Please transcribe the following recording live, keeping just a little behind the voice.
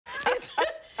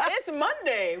It's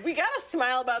Monday. We got to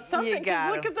smile about something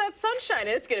because look at that sunshine.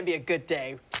 It's going to be a good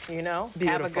day, you know?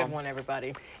 Beautiful. Have a good one,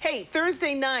 everybody. Hey,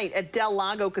 Thursday night at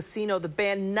Lago Casino, the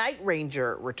band Night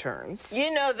Ranger returns.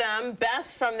 You know them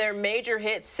best from their major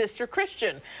hit, Sister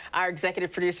Christian. Our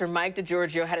executive producer, Mike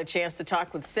DeGiorgio, had a chance to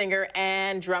talk with singer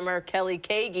and drummer Kelly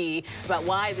Keagy about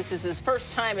why this is his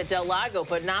first time at Lago,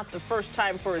 but not the first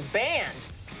time for his band.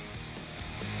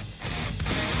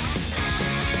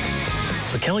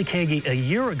 So Kelly Keagy, a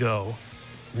year ago,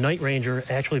 Night Ranger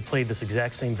actually played this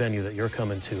exact same venue that you're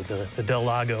coming to, the Del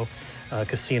Lago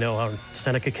Casino out in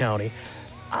Seneca County.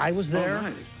 I was there. Oh,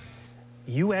 nice.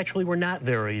 You actually were not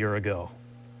there a year ago.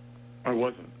 I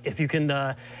wasn't. If you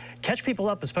can catch people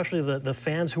up, especially the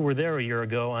fans who were there a year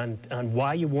ago, on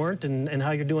why you weren't and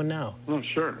how you're doing now. Oh,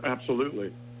 sure,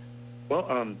 absolutely. Well,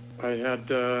 I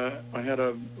had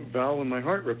a valve in my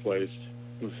heart replaced.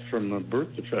 It was from a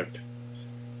birth defect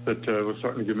that was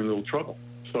starting to give me a little trouble.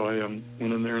 So I went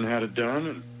in there and had it done,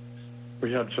 and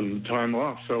we had some time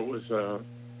off, so it was a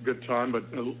good time. But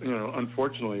you know,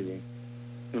 unfortunately,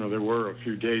 there were a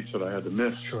few dates that I had to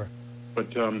miss. Sure.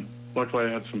 But luckily, I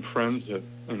had some friends that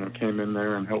came in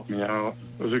there and helped me out.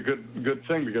 It was a good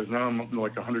thing because now I'm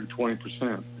like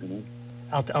 120%. You know.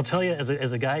 I'll tell you,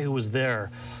 as a guy who was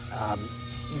there,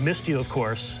 missed you, of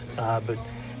course, but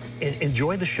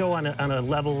enjoyed the show on a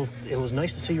level. It was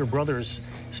nice to see your brothers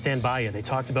stand by you. They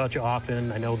talked about you often.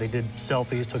 I know they did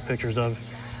selfies, took pictures of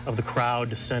the crowd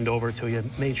to send over to you,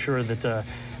 made sure that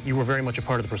you were very much a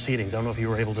part of the proceedings. I don't know if you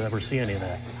were able to ever see any of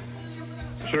that.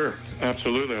 Sure,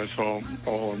 absolutely. I saw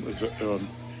all.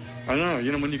 I don't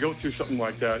know, when you go through something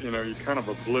like that, you're kind of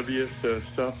oblivious to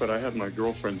stuff, but I had my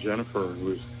girlfriend Jennifer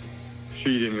who was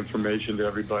feeding information to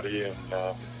everybody,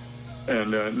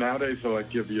 and nowadays they'll like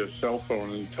give you a cell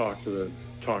phone and you talk to the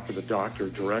doctor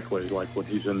directly, like when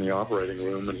he's in the operating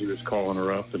room, and he was calling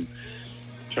her up and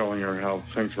telling her how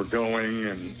things were going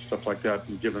and stuff like that,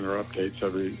 and giving her updates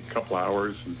every couple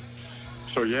hours. And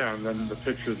so yeah, and then the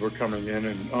pictures were coming in,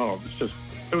 and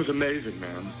it was amazing,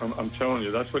 man. I'm telling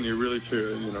you, that's when you really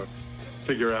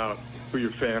figure out who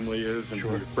your family is and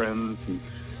Sure. who your friends and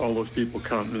all those people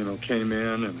came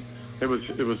in, and it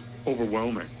was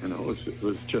overwhelming. It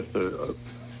was just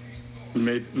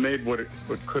made what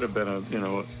could have been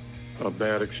a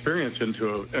bad experience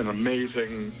into an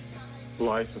amazing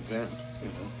life event.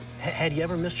 Had you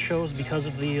ever missed shows because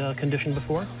of the condition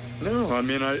before? No, I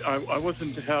mean I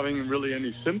wasn't having really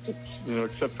any symptoms,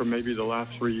 except for maybe the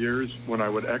last 3 years when I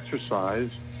would exercise.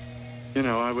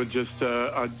 I would just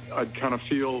I'd kind of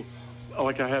feel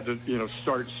like I had to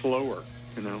start slower.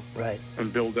 Right.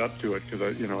 And build up to it because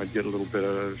I'd get a little bit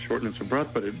of shortness of breath,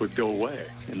 but it would go away.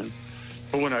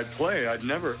 But when I'd play, I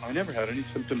never had any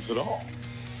symptoms at all.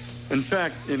 In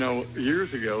fact,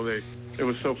 years ago, it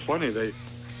was so funny. They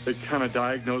kind of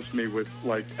diagnosed me with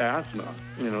like asthma.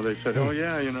 They said, oh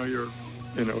yeah, you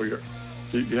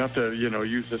have to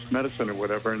use this medicine or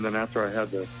whatever. And then after I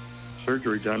had the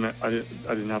surgery done, I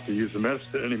didn't have to use the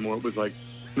medicine anymore. It was like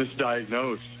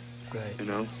misdiagnosed.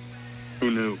 Right. Who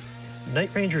knew?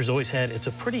 Night Ranger's always had, it's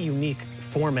a pretty unique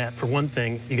format. For one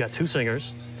thing, you got two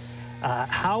singers.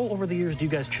 How, over the years, do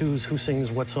you guys choose who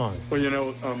sings what song?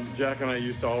 Well, Jack and I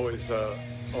used to always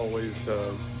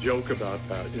joke about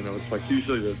that. It's like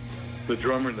usually the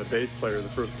drummer and the bass player are the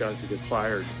first guys to get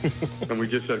fired. And we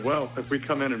just said, well, if we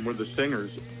come in and we're the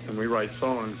singers and we write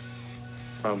songs,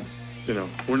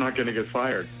 we're not going to get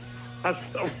fired.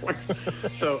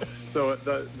 So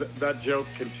that joke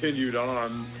continued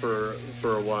on for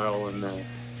a while, and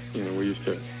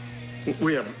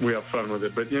we have fun with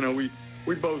it. But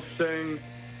we both sing.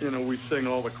 We sing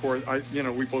all the chorus.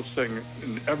 We both sing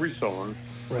in every song.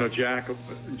 Right. Jack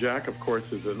of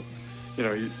course is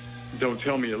Don't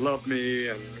Tell Me You Love Me,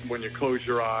 and When You Close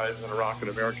Your Eyes, and A Rockin'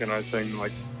 American. I sing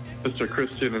like Sister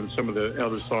Christian and some of the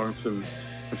other songs, and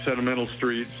Sentimental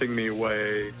Street, Sing Me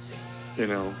Away,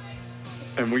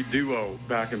 And we duo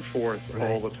back and forth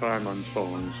all the time on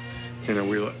songs.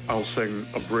 I'll sing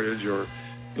a bridge, or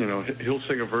he'll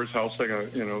sing a verse, I'll sing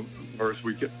a verse.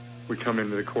 We come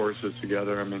into the choruses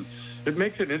together. I mean, it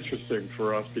makes it interesting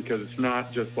for us because it's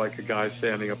not just like a guy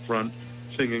standing up front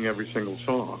singing every single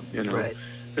song. Right.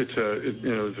 There's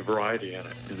a variety in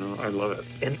it. I love it.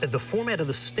 And the format of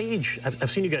the stage, I've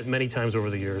seen you guys many times over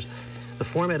the years. The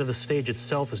format of the stage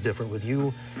itself is different. With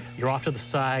you, you're off to the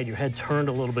side, your head turned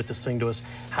a little bit to sing to us.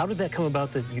 How did that come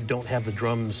about that you don't have the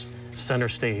drums center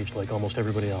stage like almost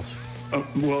everybody else?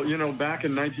 Well, back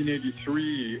in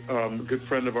 1983, a good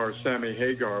friend of ours, Sammy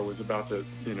Hagar, was about to,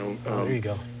 there you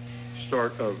go.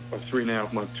 start a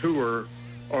 3.5-month tour.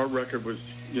 Our record was,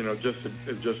 had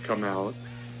just come out.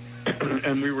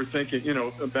 And we were thinking, you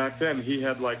know, back then he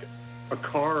had like a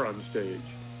car on stage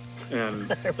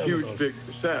and huge big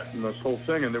set and this whole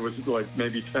thing, and there was like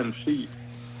maybe 10 feet,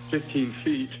 15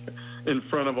 feet in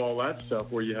front of all that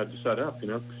stuff where you had to set up, you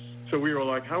know. So we were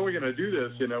like, how are we going to do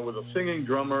this, you know, with a singing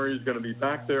drummer? He's going to be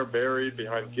back there buried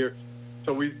behind gear.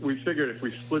 So we figured if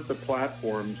we split the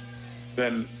platforms,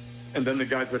 then the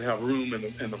guys would have room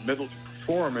in the middle to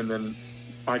perform, and then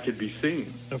I could be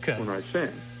seen when I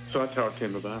sing. So that's how it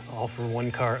came about. All for one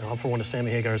of Sammy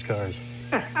Hagar's cars.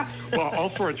 Well, all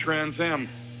for a Trans Am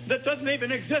that doesn't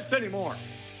even exist anymore.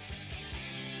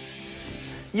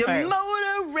 Your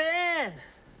motor ran.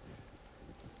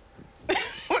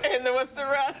 And then what's the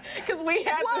rest? Because we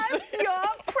had What's your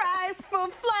price for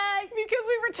flight? Because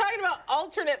we were talking about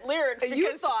alternate lyrics. And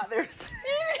you thought there's...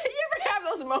 You ever have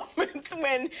those moments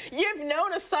when you've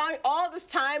known a song all this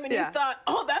time and you thought,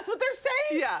 oh, that's what they're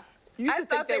saying? Yeah. You I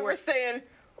thought they were saying,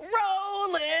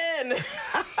 rolling.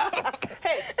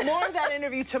 Hey, more of that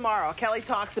interview tomorrow. Kelly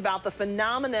talks about the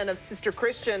phenomenon of Sister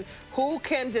Christian. Who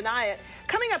can deny it?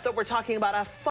 Coming up, though, we're talking about a